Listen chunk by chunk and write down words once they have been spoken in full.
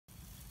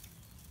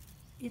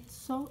It's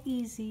so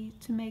easy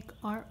to make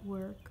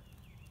artwork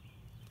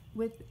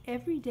with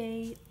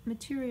everyday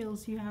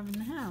materials you have in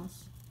the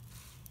house.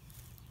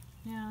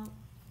 Now,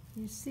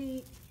 you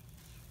see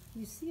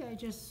I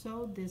just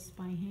sewed this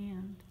by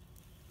hand.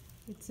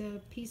 It's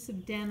a piece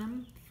of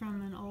denim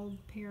from an old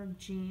pair of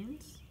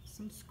jeans,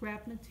 some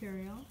scrap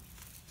material.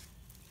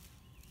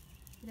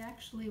 It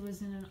actually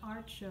was in an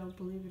art show,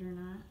 believe it or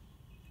not.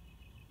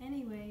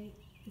 Anyway,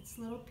 it's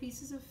little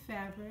pieces of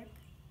fabric.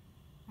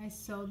 I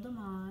sewed them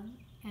on,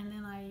 and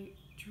then I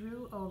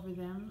drew over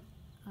them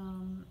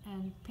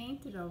and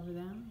painted over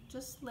them,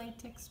 just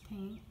latex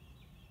paint.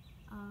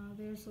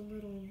 There's a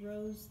little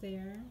rose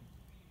there.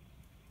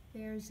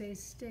 There's a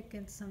stick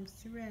and some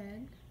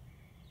thread,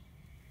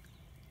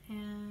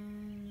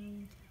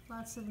 and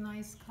lots of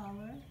nice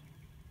color.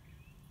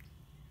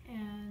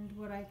 And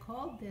what I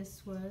called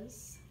this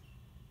was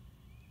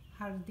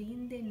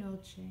Jardeen de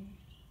noche,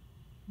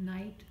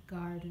 night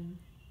garden.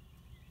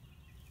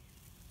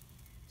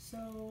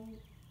 So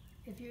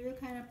if you're the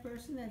kind of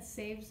person that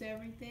saves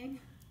everything,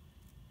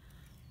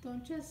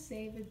 don't just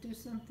save it, do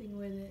something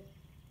with it.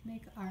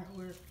 Make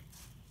artwork.